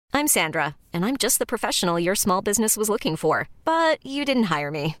I'm Sandra, and I'm just the professional your small business was looking for. But you didn't hire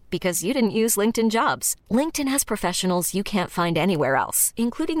me because you didn't use LinkedIn Jobs. LinkedIn has professionals you can't find anywhere else,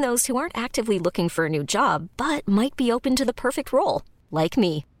 including those who aren't actively looking for a new job, but might be open to the perfect role, like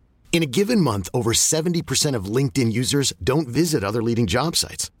me. In a given month, over 70% of LinkedIn users don't visit other leading job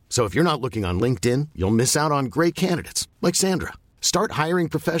sites. So if you're not looking on LinkedIn, you'll miss out on great candidates like Sandra. Start hiring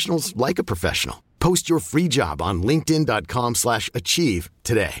professionals like a professional. Post your free job on linkedin.com/achieve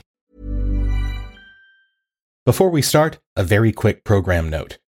today. Before we start, a very quick program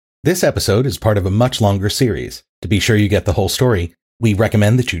note. This episode is part of a much longer series. To be sure you get the whole story, we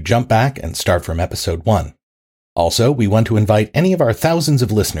recommend that you jump back and start from episode 1. Also, we want to invite any of our thousands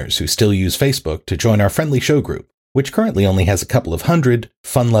of listeners who still use Facebook to join our friendly show group, which currently only has a couple of hundred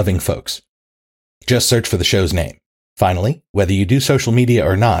fun-loving folks. Just search for the show's name. Finally, whether you do social media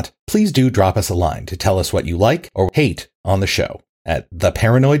or not, please do drop us a line to tell us what you like or hate on the show at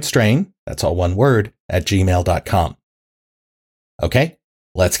theparanoidstrain, that's all one word, @gmail.com. Okay,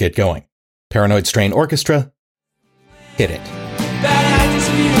 let's get going. Paranoid Strain Orchestra, hit it.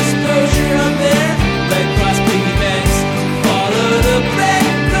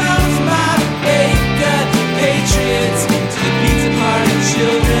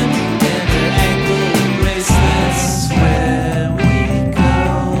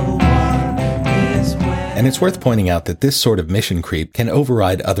 And it's worth pointing out that this sort of mission creep can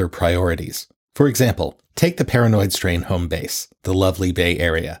override other priorities. For example, take the Paranoid Strain home base, the lovely Bay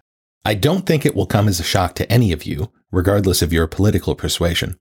Area. I don't think it will come as a shock to any of you, regardless of your political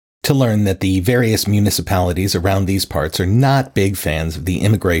persuasion, to learn that the various municipalities around these parts are not big fans of the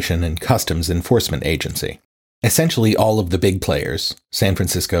Immigration and Customs Enforcement Agency. Essentially all of the big players, San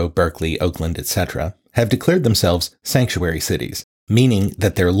Francisco, Berkeley, Oakland, etc., have declared themselves sanctuary cities, meaning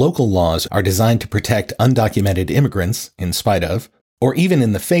that their local laws are designed to protect undocumented immigrants in spite of, or even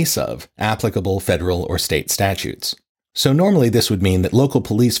in the face of, applicable federal or state statutes. So normally this would mean that local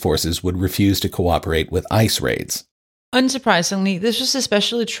police forces would refuse to cooperate with ICE raids. Unsurprisingly, this was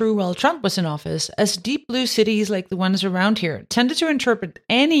especially true while Trump was in office, as deep blue cities like the ones around here tended to interpret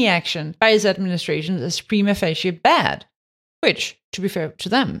any action by his administration as prima facie bad, which, to be fair to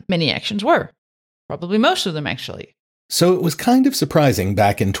them, many actions were. Probably most of them, actually. So it was kind of surprising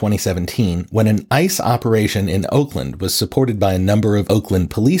back in 2017 when an ICE operation in Oakland was supported by a number of Oakland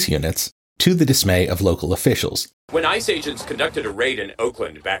police units, to the dismay of local officials. When ICE agents conducted a raid in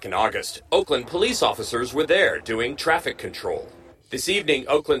Oakland back in August, Oakland police officers were there doing traffic control. This evening,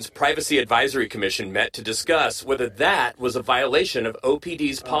 Oakland's Privacy Advisory Commission met to discuss whether that was a violation of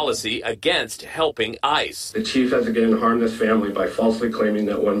OPD's policy against helping ICE. The chief has again harmed this family by falsely claiming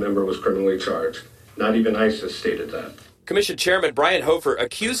that one member was criminally charged. Not even ICE has stated that. Commission Chairman Brian Hofer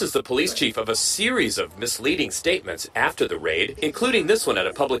accuses the police chief of a series of misleading statements after the raid, including this one at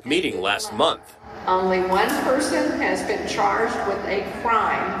a public meeting last month. Only one person has been charged with a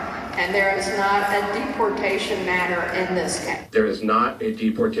crime, and there is not a deportation matter in this case. There is not a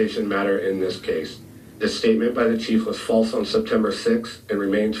deportation matter in this case. The statement by the chief was false on September 6th and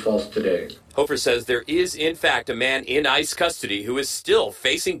remains false today. Hofer says there is, in fact, a man in ICE custody who is still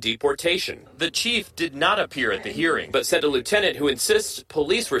facing deportation. The chief did not appear at the hearing, but sent a lieutenant who insists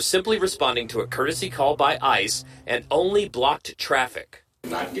police were simply responding to a courtesy call by ICE and only blocked traffic.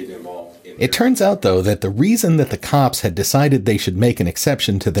 Not getting involved. It turns out, though, that the reason that the cops had decided they should make an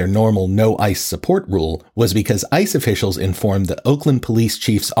exception to their normal no ICE support rule was because ICE officials informed the Oakland police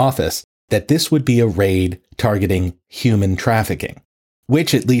chief's office that this would be a raid targeting human trafficking,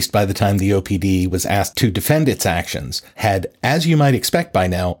 which, at least by the time the OPD was asked to defend its actions, had, as you might expect by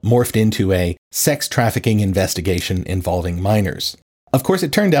now, morphed into a sex trafficking investigation involving minors. Of course,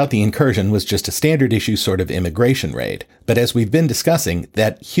 it turned out the incursion was just a standard issue sort of immigration raid, but as we've been discussing,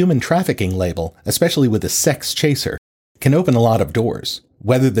 that human trafficking label, especially with a sex chaser, can open a lot of doors,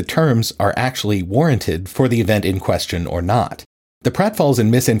 whether the terms are actually warranted for the event in question or not. The pratfalls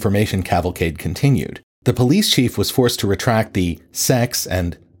and misinformation cavalcade continued. The police chief was forced to retract the sex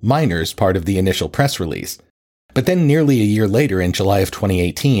and minors part of the initial press release. But then nearly a year later, in July of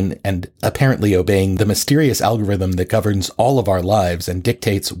 2018, and apparently obeying the mysterious algorithm that governs all of our lives and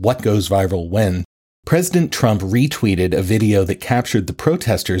dictates what goes viral when, President Trump retweeted a video that captured the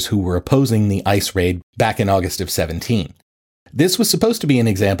protesters who were opposing the ICE raid back in August of 17. This was supposed to be an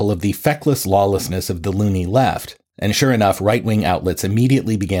example of the feckless lawlessness of the loony left, and sure enough, right-wing outlets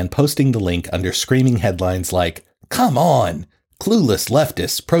immediately began posting the link under screaming headlines like, "Come on! Clueless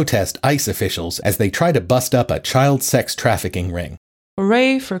leftists protest ICE officials as they try to bust up a child sex trafficking ring."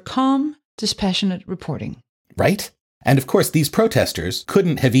 Hooray for calm, dispassionate reporting. Right? And of course, these protesters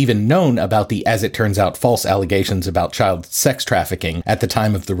couldn't have even known about the, as it turns out, false allegations about child sex trafficking at the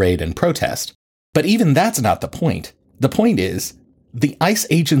time of the raid and protest. But even that's not the point. The point is, the ICE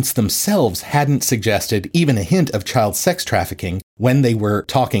agents themselves hadn't suggested even a hint of child sex trafficking when they were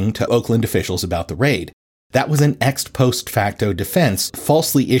talking to Oakland officials about the raid. That was an ex post facto defense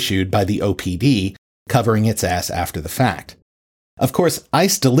falsely issued by the OPD, covering its ass after the fact. Of course,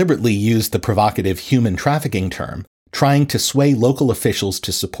 ICE deliberately used the provocative human trafficking term, trying to sway local officials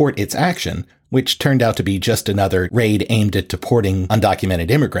to support its action, which turned out to be just another raid aimed at deporting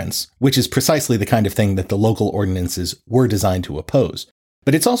undocumented immigrants, which is precisely the kind of thing that the local ordinances were designed to oppose.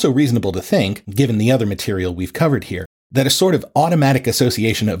 But it's also reasonable to think, given the other material we've covered here, that a sort of automatic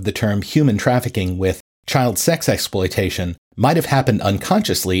association of the term human trafficking with child sex exploitation might have happened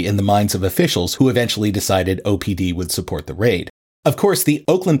unconsciously in the minds of officials who eventually decided OPD would support the raid. Of course, the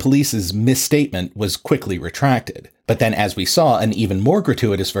Oakland police's misstatement was quickly retracted, but then as we saw, an even more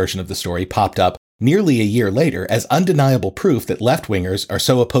gratuitous version of the story popped up nearly a year later as undeniable proof that left-wingers are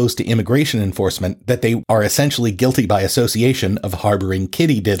so opposed to immigration enforcement that they are essentially guilty by association of harboring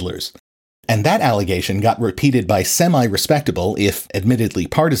kitty diddlers. And that allegation got repeated by semi-respectable, if admittedly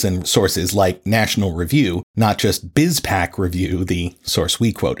partisan, sources like National Review, not just BizPac Review, the source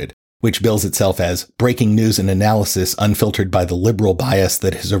we quoted, which bills itself as breaking news and analysis unfiltered by the liberal bias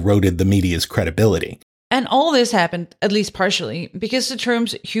that has eroded the media's credibility. And all this happened, at least partially, because the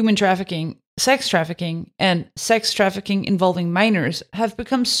terms human trafficking, and sex trafficking involving minors have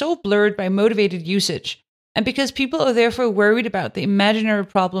become so blurred by motivated usage, and because people are therefore worried about the imaginary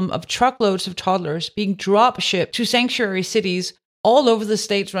problem of truckloads of toddlers being drop-shipped to sanctuary cities all over the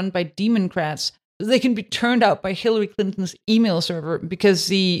states run by Democrats, they can be turned out by Hillary Clinton's email server because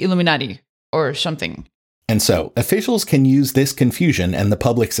the Illuminati or something. And so, officials can use this confusion and the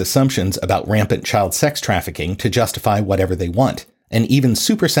public's assumptions about rampant child sex trafficking to justify whatever they want. And even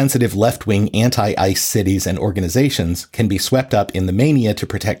super-sensitive left-wing anti-ICE cities and organizations can be swept up in the mania to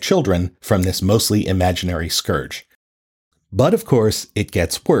protect children from this mostly imaginary scourge. But of course, it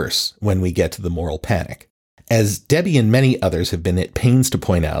gets worse when we get to the moral panic. As Debbie and many others have been at pains to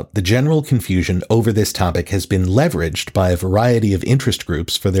point out, the general confusion over this topic has been leveraged by a variety of interest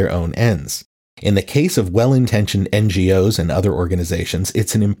groups for their own ends. In the case of well-intentioned NGOs and other organizations,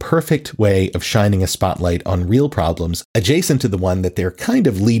 it's an imperfect way of shining a spotlight on real problems adjacent to the one that they're kind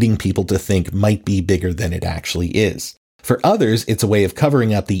of leading people to think might be bigger than it actually is. For others, it's a way of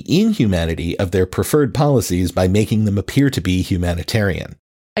covering up the inhumanity of their preferred policies by making them appear to be humanitarian.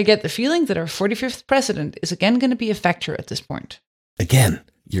 I get the feeling that our 45th president is again going to be a factor at this point. Again,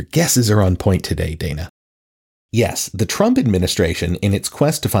 your guesses are on point today, Dana. Yes, the Trump administration, in its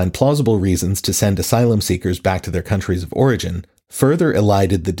quest to find plausible reasons to send asylum seekers back to their countries of origin, further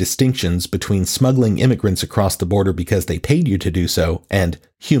elided the distinctions between smuggling immigrants across the border because they paid you to do so and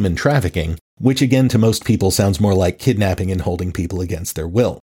human trafficking, which again to most people sounds more like kidnapping and holding people against their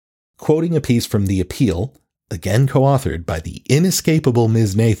will. Quoting a piece from The Appeal, again co-authored by the inescapable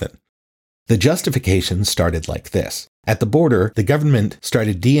Ms. Nathan, the justification started like this. At the border, the government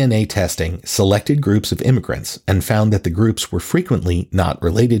started DNA testing selected groups of immigrants and found that the groups were frequently not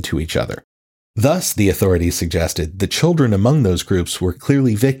related to each other. Thus, the authorities suggested the children among those groups were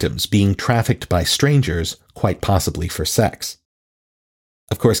clearly victims being trafficked by strangers, quite possibly for sex.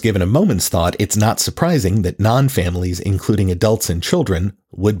 Of course, given a moment's thought, it's not surprising that non-families, including adults and children,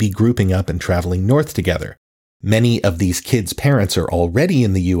 would be grouping up and traveling north together. Many of these kids' parents are already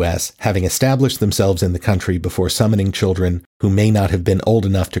in the U.S., having established themselves in the country before summoning children who may not have been old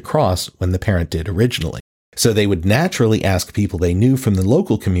enough to cross when the parent did originally. So they would naturally ask people they knew from the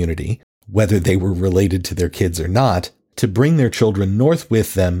local community, whether they were related to their kids or not, to bring their children north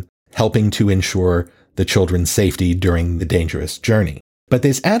with them, helping to ensure the children's safety during the dangerous journey. But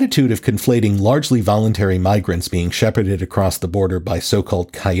this attitude of conflating largely voluntary migrants being shepherded across the border by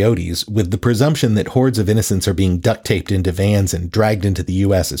so-called coyotes with the presumption that hordes of innocents are being duct-taped into vans and dragged into the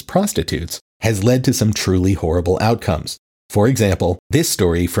U.S. as prostitutes has led to some truly horrible outcomes. For example, this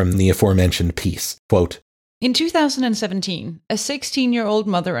story from the aforementioned piece, quote, in 2017, a 16-year-old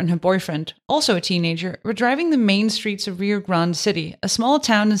mother and her boyfriend, also a teenager, were driving the main streets of Rio Grande City, a small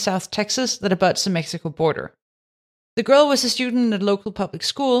town in South Texas that abuts the Mexico border. The girl was a student at a local public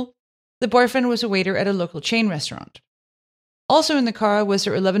school. The boyfriend was a waiter at a local chain restaurant. Also in the car was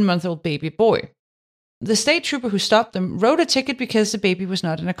their 11-month-old baby boy. The state trooper who stopped them wrote a ticket because the baby was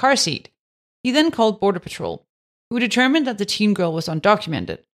not in a car seat. He then called Border Patrol, who determined that the teen girl was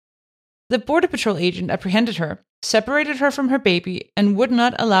undocumented. The Border Patrol agent apprehended her, separated her from her baby, and would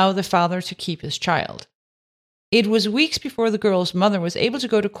not allow the father to keep his child. It was weeks before the girl's mother was able to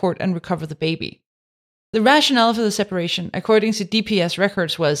go to court and recover the baby. The rationale for the separation, according to DPS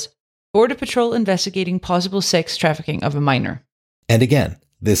records, was Border Patrol investigating possible sex trafficking of a minor. And again,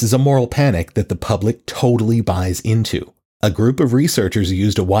 this is a moral panic that the public totally buys into. A group of researchers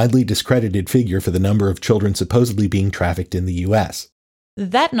used a widely discredited figure for the number of children supposedly being trafficked in the US.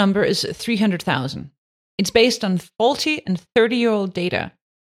 That number is 300,000. It's based on faulty and 30-year-old data,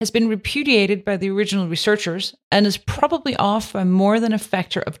 has been repudiated by the original researchers, and is probably off by more than a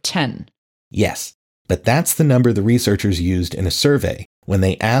factor of 10. Yes, but that's the number the researchers used in a survey when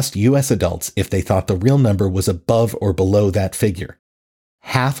they asked US adults if they thought the real number was above or below that figure.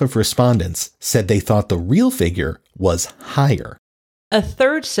 Half of respondents said they thought the real figure was higher. A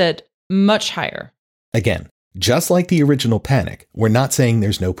third said much higher. Again, just like the original panic, we're not saying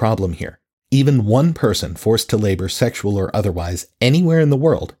there's no problem here. Even one person forced to labor, sexual or otherwise, anywhere in the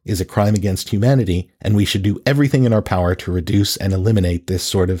world is a crime against humanity, and we should do everything in our power to reduce and eliminate this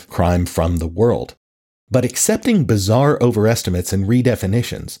sort of crime from the world. But accepting bizarre overestimates and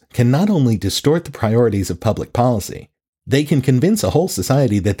redefinitions can not only distort the priorities of public policy, they can convince a whole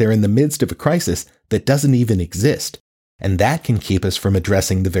society that they're in the midst of a crisis that doesn't even exist. And that can keep us from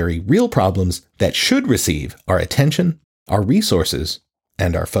addressing the very real problems that should receive our attention, our resources,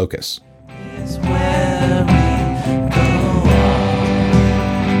 and our focus. Is where we go on,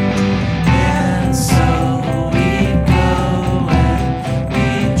 and so we go and we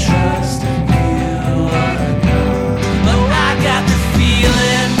trust you are gone. But I got the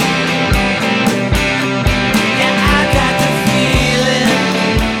feeling, yeah, I got the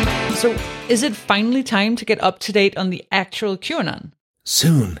feeling. So, is it finally time to get up to date on the actual QAnon?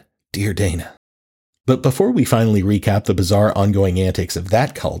 Soon, dear Dana. But before we finally recap the bizarre ongoing antics of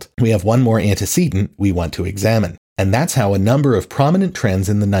that cult, we have one more antecedent we want to examine. And that's how a number of prominent trends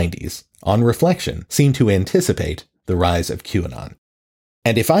in the 90s, on reflection, seem to anticipate the rise of QAnon.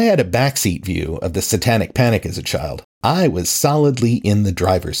 And if I had a backseat view of the satanic panic as a child, I was solidly in the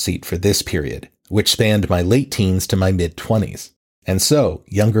driver's seat for this period, which spanned my late teens to my mid-20s. And so,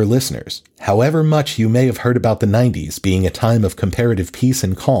 younger listeners, however much you may have heard about the 90s being a time of comparative peace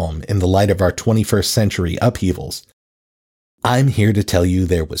and calm in the light of our 21st century upheavals, I'm here to tell you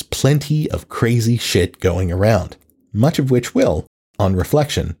there was plenty of crazy shit going around, much of which will, on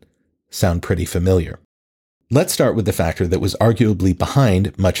reflection, sound pretty familiar. Let's start with the factor that was arguably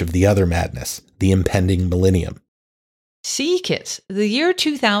behind much of the other madness, the impending millennium. See, kids, the year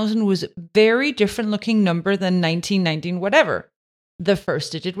 2000 was a very different looking number than 1919 whatever. The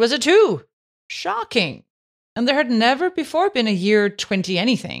first digit was a 2. Shocking. And there had never before been a year 20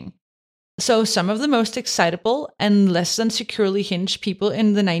 anything. So some of the most excitable and less than securely hinged people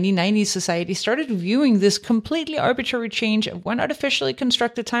in the 1990s society started viewing this completely arbitrary change of one artificially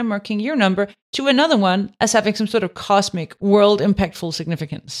constructed time-marking year number to another one as having some sort of cosmic, world-impactful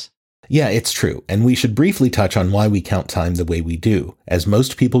significance. Yeah, it's true, and we should briefly touch on why we count time the way we do. As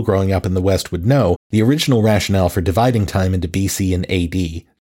most people growing up in the West would know, the original rationale for dividing time into BC and AD,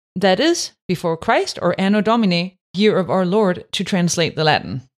 that is, before Christ or Anno Domini, year of our Lord, to translate the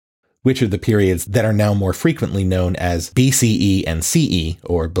Latin, which are the periods that are now more frequently known as BCE and CE,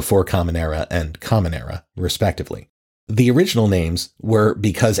 or Before Common Era and Common Era, respectively. The original names were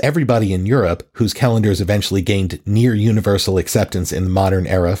because everybody in Europe, whose calendars eventually gained near universal acceptance in the modern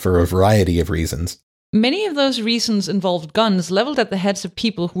era for a variety of reasons. Many of those reasons involved guns leveled at the heads of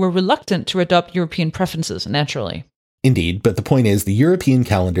people who were reluctant to adopt European preferences, naturally. Indeed, but the point is, the European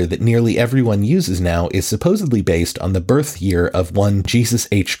calendar that nearly everyone uses now is supposedly based on the birth year of one Jesus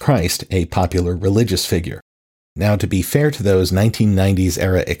H. Christ, a popular religious figure. Now, to be fair to those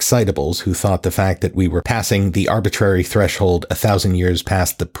 1990s-era excitables who thought the fact that we were passing the arbitrary threshold 1,000 years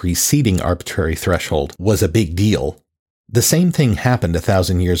past the preceding arbitrary threshold was a big deal, the same thing happened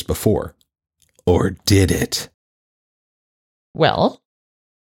 1,000 years before. Or did it? Well?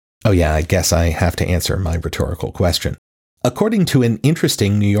 Oh yeah, I guess I have to answer my rhetorical question. According to an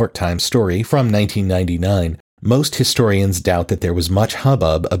interesting New York Times story from 1999, most historians doubt that there was much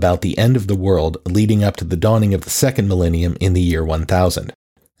hubbub about the end of the world leading up to the dawning of the second millennium in the year 1000.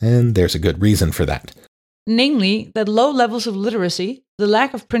 And there's a good reason for that. Namely, that low levels of literacy, the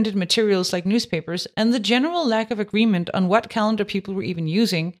lack of printed materials like newspapers, and the general lack of agreement on what calendar people were even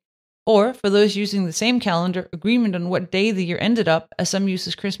using, or, for those using the same calendar, agreement on what day the year ended up, as some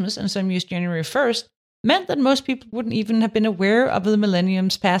uses Christmas and some use January 1st, meant that most people wouldn't even have been aware of the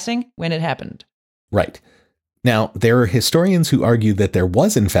millennium's passing when it happened. Right. Now, there are historians who argue that there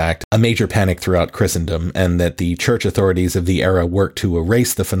was, in fact, a major panic throughout Christendom and that the church authorities of the era worked to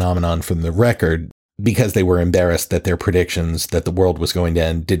erase the phenomenon from the record because they were embarrassed that their predictions that the world was going to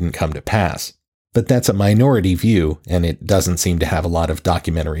end didn't come to pass. But that's a minority view, and it doesn't seem to have a lot of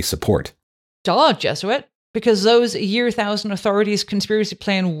documentary support. Duh, Jesuit. Because those year 1000 authorities' conspiracy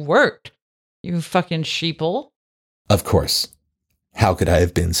plan worked. You fucking sheeple. Of course. How could I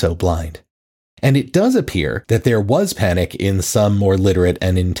have been so blind? And it does appear that there was panic in some more literate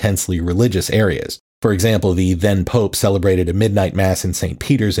and intensely religious areas. For example, the then Pope celebrated a midnight mass in St.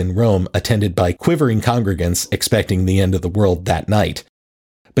 Peter's in Rome, attended by quivering congregants expecting the end of the world that night.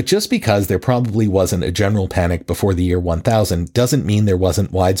 But just because there probably wasn't a general panic before the year 1000 doesn't mean there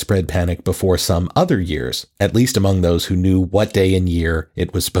wasn't widespread panic before some other years, at least among those who knew what day and year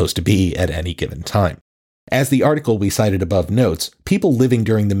it was supposed to be at any given time. As the article we cited above notes, people living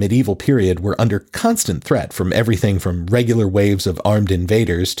during the medieval period were under constant threat from everything from regular waves of armed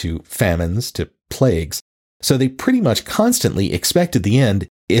invaders to famines to plagues. So they pretty much constantly expected the end,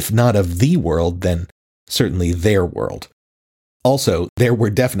 if not of the world, then certainly their world. Also, there were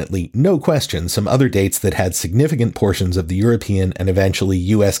definitely, no question, some other dates that had significant portions of the European and eventually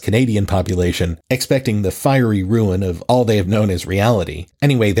US-Canadian population expecting the fiery ruin of all they have known as reality.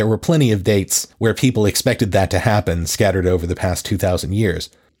 Anyway, there were plenty of dates where people expected that to happen scattered over the past 2,000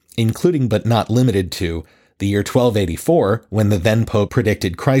 years, including but not limited to the year 1284, when the then Pope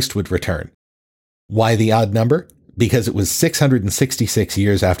predicted Christ would return. Why the odd number? Because it was 666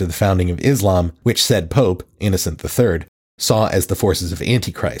 years after the founding of Islam, which said Pope, Innocent III, saw as the forces of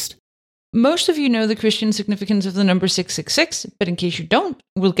Antichrist. Most of you know the Christian significance of the number 666, but in case you don't,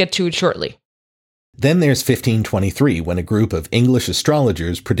 we'll get to it shortly. Then there's 1523, when a group of English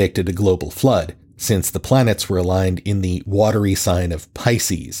astrologers predicted a global flood, since the planets were aligned in the watery sign of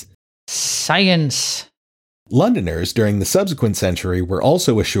Pisces. Science. Londoners during the subsequent century were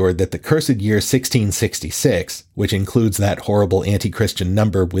also assured that the cursed year 1666, which includes that horrible anti-Christian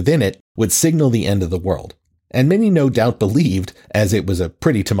number within it, would signal the end of the world. And many no doubt believed, as it was a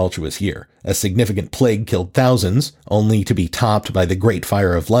pretty tumultuous year. A significant plague killed thousands, only to be topped by the Great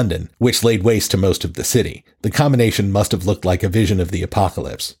Fire of London, which laid waste to most of the city. The combination must have looked like a vision of the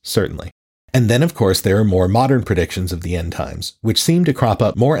apocalypse, certainly. And then, of course, there are more modern predictions of the end times, which seem to crop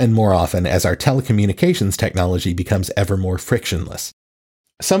up more and more often as our telecommunications technology becomes ever more frictionless.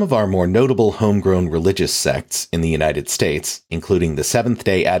 Some of our more notable homegrown religious sects in the United States, including the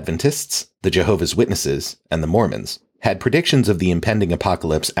Seventh-day Adventists, the Jehovah's Witnesses, and the Mormons, had predictions of the impending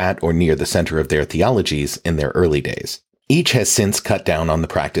apocalypse at or near the center of their theologies in their early days. Each has since cut down on the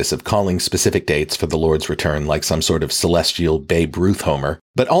practice of calling specific dates for the Lord's return like some sort of celestial Babe Ruth homer,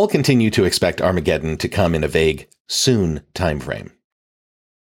 but all continue to expect Armageddon to come in a vague, soon timeframe.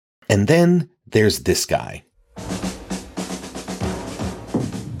 And then there's this guy.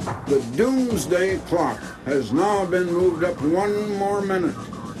 The doomsday clock has now been moved up 1 more minute,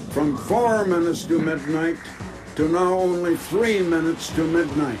 from 4 minutes to midnight to now only 3 minutes to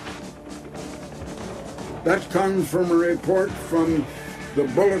midnight. That comes from a report from the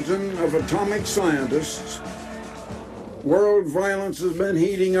Bulletin of Atomic Scientists. World violence has been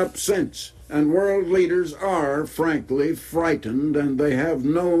heating up since, and world leaders are, frankly, frightened, and they have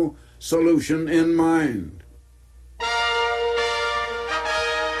no solution in mind.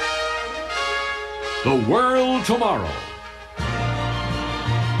 The World Tomorrow.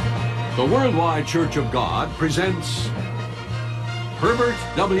 The Worldwide Church of God presents Herbert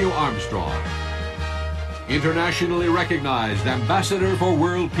W. Armstrong, internationally recognized ambassador for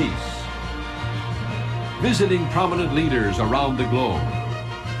world peace, visiting prominent leaders around the globe,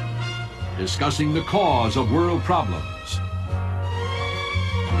 discussing the cause of world problems,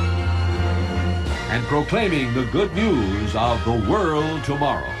 and proclaiming the good news of the world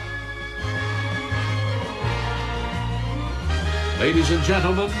tomorrow. Ladies and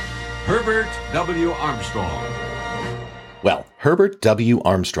gentlemen, Herbert W. Armstrong. Well, Herbert W.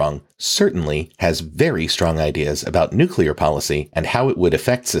 Armstrong certainly has very strong ideas about nuclear policy and how it would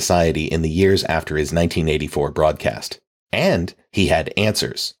affect society in the years after his 1984 broadcast. And he had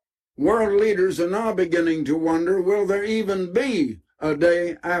answers. World leaders are now beginning to wonder, will there even be a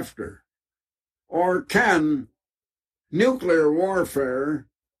day after? Or can nuclear warfare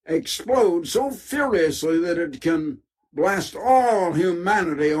explode so furiously that it can blast all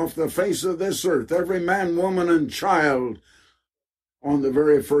humanity off the face of this earth, every man, woman, and child, on the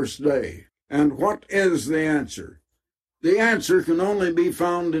very first day? And what is the answer? The answer can only be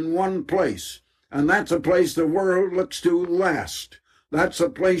found in one place, and that's a place the world looks to last. That's a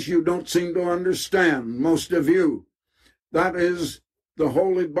place you don't seem to understand, most of you. That is the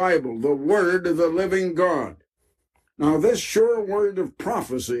Holy Bible, the Word of the living God. Now, this sure word of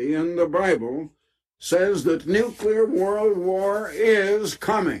prophecy in the Bible says that nuclear world war is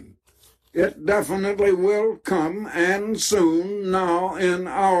coming. It definitely will come, and soon, now in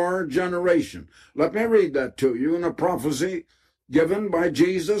our generation. Let me read that to you in a prophecy given by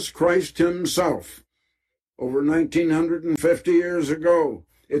Jesus Christ himself over 1950 years ago.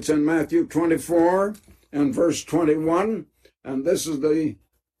 It's in Matthew 24 and verse 21, and this is the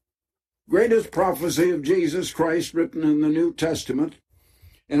greatest prophecy of Jesus Christ written in the New Testament.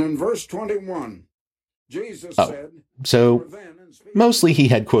 And in verse 21, Jesus said, so mostly he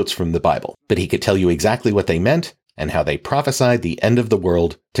had quotes from the Bible, but he could tell you exactly what they meant and how they prophesied the end of the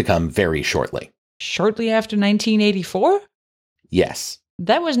world to come very shortly. Shortly after 1984? Yes.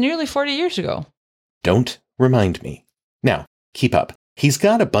 That was nearly 40 years ago. Don't remind me. Now, keep up. He's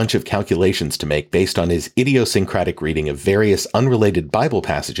got a bunch of calculations to make based on his idiosyncratic reading of various unrelated Bible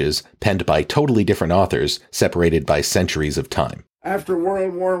passages penned by totally different authors, separated by centuries of time. After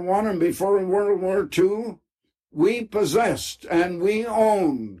World War I and before World War II, we possessed and we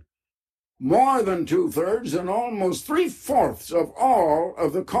owned more than 2/3 and almost 3/4 of all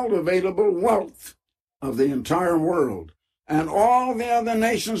of the cultivatable wealth of the entire world. And all the other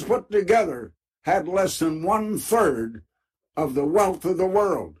nations put together had less than 1/3 of the wealth of the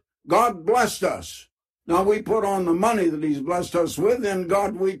world. God blessed us. Now we put on the money that he's blessed us with, in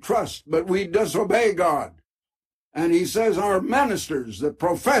God we trust, but we disobey God. And he says our ministers that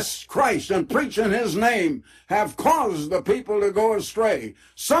profess Christ and preach in his name have caused the people to go astray.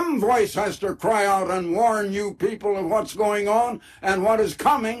 Some voice has to cry out and warn you people of what's going on and what is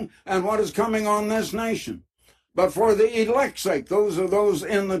coming on this nation. But for the elect's sake, those are those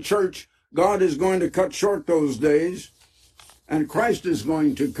in the church, God is going to cut short those days, and Christ is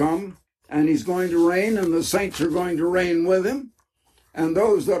going to come, and he's going to reign, and the saints are going to reign with him. And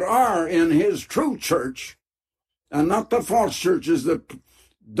those that are in his true church, and not the false churches that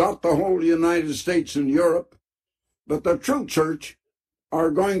dot the whole United States and Europe, but the true church,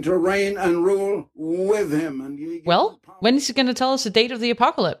 are going to reign and rule with him. Well, when is he going to tell us the date of the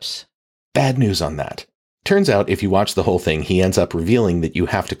apocalypse? Bad news on that. Turns out if you watch the whole thing, he ends up revealing that you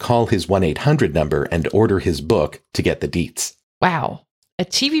have to call his 1-800 number and order his book to get the deets. Wow. A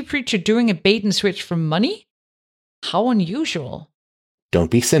TV preacher doing a bait and switch for money? How unusual.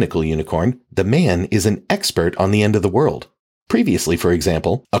 Don't be cynical, Unicorn. The man is an expert on the end of the world. Previously, for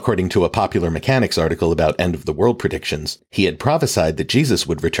example, according to a Popular Mechanics article about end of the world predictions, he had prophesied that Jesus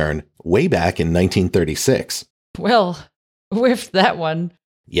would return way back in 1936. Well, whiffed that one.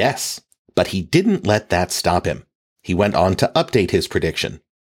 Yes, but he didn't let that stop him. He went on to update his prediction.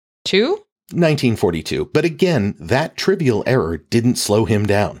 To? 1942, but again, that trivial error didn't slow him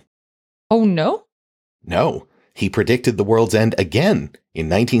down. Oh no? No, he predicted the world's end again in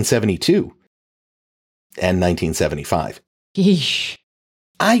 1972 and 1975. Yeesh.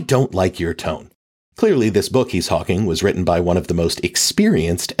 I don't like your tone. Clearly, this book he's hawking was written by one of the most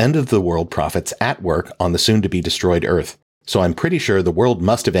experienced end-of-the-world prophets at work on the soon-to-be-destroyed Earth. So I'm pretty sure the world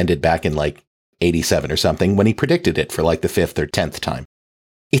must have ended back in, 87 or something when he predicted it for, the 5th or 10th time.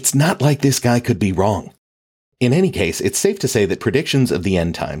 It's not like this guy could be wrong. In any case, it's safe to say that predictions of the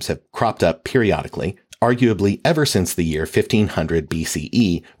end times have cropped up periodically, arguably ever since the year 1500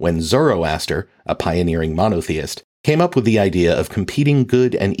 BCE, when Zoroaster, a pioneering monotheist, came up with the idea of competing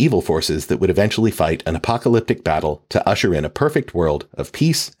good and evil forces that would eventually fight an apocalyptic battle to usher in a perfect world of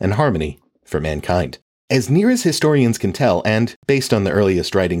peace and harmony for mankind. As near as historians can tell, and based on the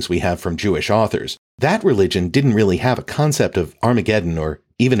earliest writings we have from Jewish authors, that religion didn't really have a concept of Armageddon or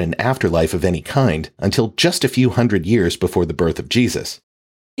even an afterlife of any kind until just a few hundred years before the birth of Jesus.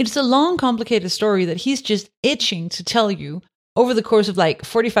 It's a long, complicated story that he's just itching to tell you over the course of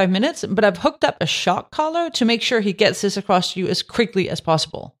 45 minutes, but I've hooked up a shock collar to make sure he gets this across to you as quickly as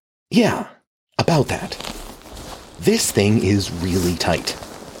possible. Yeah, about that. This thing is really tight.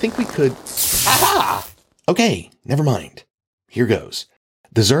 Think we could... Aha! Okay, never mind. Here goes.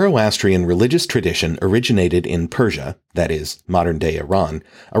 The Zoroastrian religious tradition originated in Persia, that is, modern-day Iran,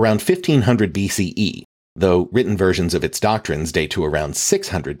 around 1500 BCE, though written versions of its doctrines date to around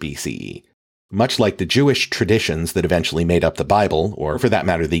 600 BCE. Much like the Jewish traditions that eventually made up the Bible, or for that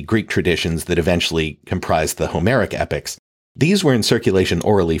matter the Greek traditions that eventually comprised the Homeric epics, these were in circulation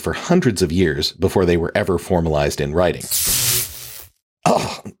orally for hundreds of years before they were ever formalized in writing.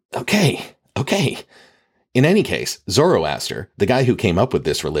 Oh, okay. In any case, Zoroaster, the guy who came up with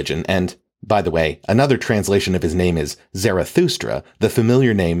this religion, and, by the way, another translation of his name is Zarathustra, the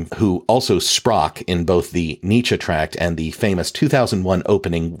familiar name who also Sprach in both the Nietzsche tract and the famous 2001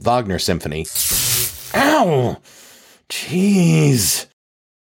 opening Wagner symphony. Ow! Jeez.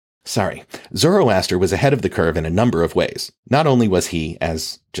 Sorry. Zoroaster was ahead of the curve in a number of ways. Not only was he,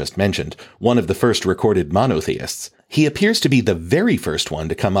 as just mentioned, one of the first recorded monotheists, he appears to be the very first one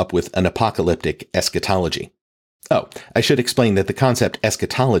to come up with an apocalyptic eschatology. Oh, I should explain that the concept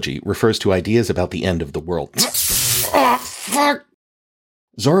eschatology refers to ideas about the end of the world. fuck?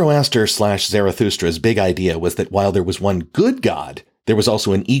 Zoroaster/Zarathustra's big idea was that while there was one good god, there was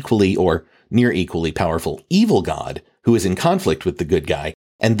also an equally or near equally powerful evil god who is in conflict with the good guy,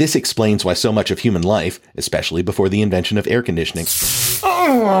 and this explains why so much of human life, especially before the invention of air conditioning,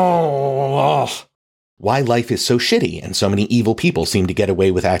 why life is so shitty and so many evil people seem to get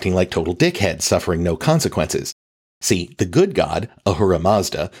away with acting like total dickheads, suffering no consequences. See, the good god, Ahura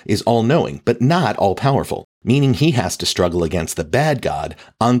Mazda, is all-knowing, but not all-powerful, meaning he has to struggle against the bad god,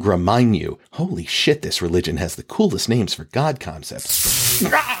 Angra Mainyu. Holy shit, this religion has the coolest names for god concepts.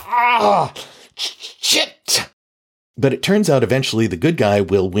 Shit! But it turns out eventually the good guy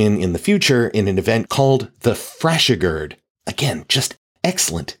will win in the future in an event called the Frashigurd. Again, just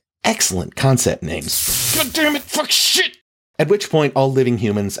excellent concept names. God damn it, fuck shit! At which point all living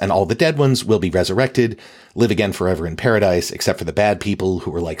humans and all the dead ones will be resurrected, live again forever in paradise, except for the bad people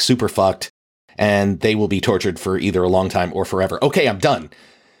who are like super fucked, and they will be tortured for either a long time or forever. Okay, I'm done.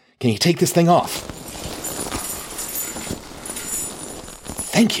 Can you take this thing off?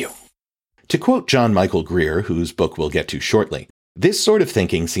 Thank you. To quote John Michael Greer, whose book we'll get to shortly, this sort of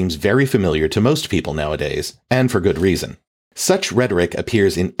thinking seems very familiar to most people nowadays, and for good reason. Such rhetoric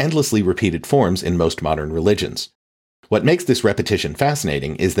appears in endlessly repeated forms in most modern religions. What makes this repetition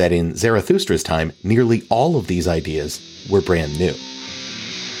fascinating is that in Zarathustra's time, nearly all of these ideas were brand new.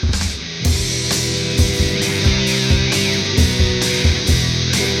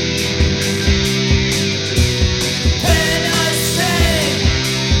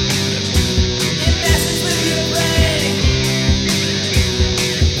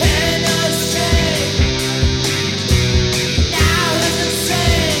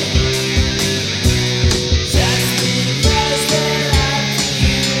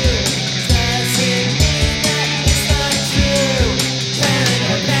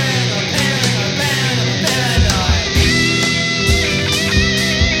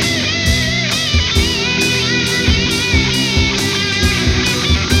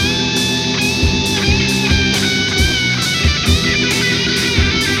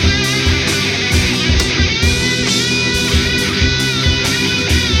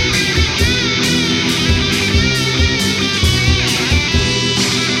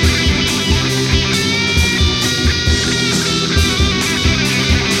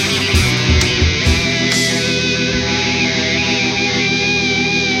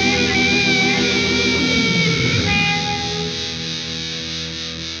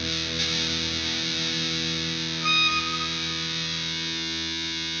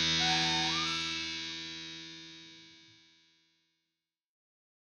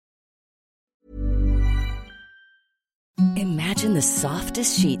 Imagine the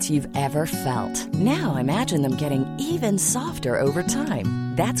softest sheets you've ever felt. Now imagine them getting even softer over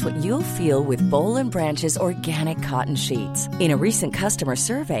time. That's what you'll feel with Boll & Branch's organic cotton sheets. In a recent customer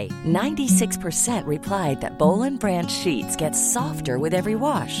survey, 96% replied that Boll & Branch sheets get softer with every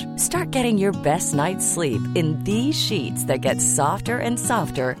wash. Start getting your best night's sleep in these sheets that get softer and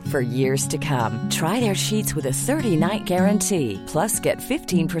softer for years to come. Try their sheets with a 30-night guarantee. Plus, get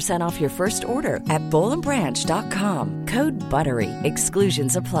 15% off your first order at bollandbranch.com. Code BUTTERY.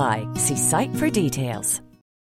 Exclusions apply. See site for details.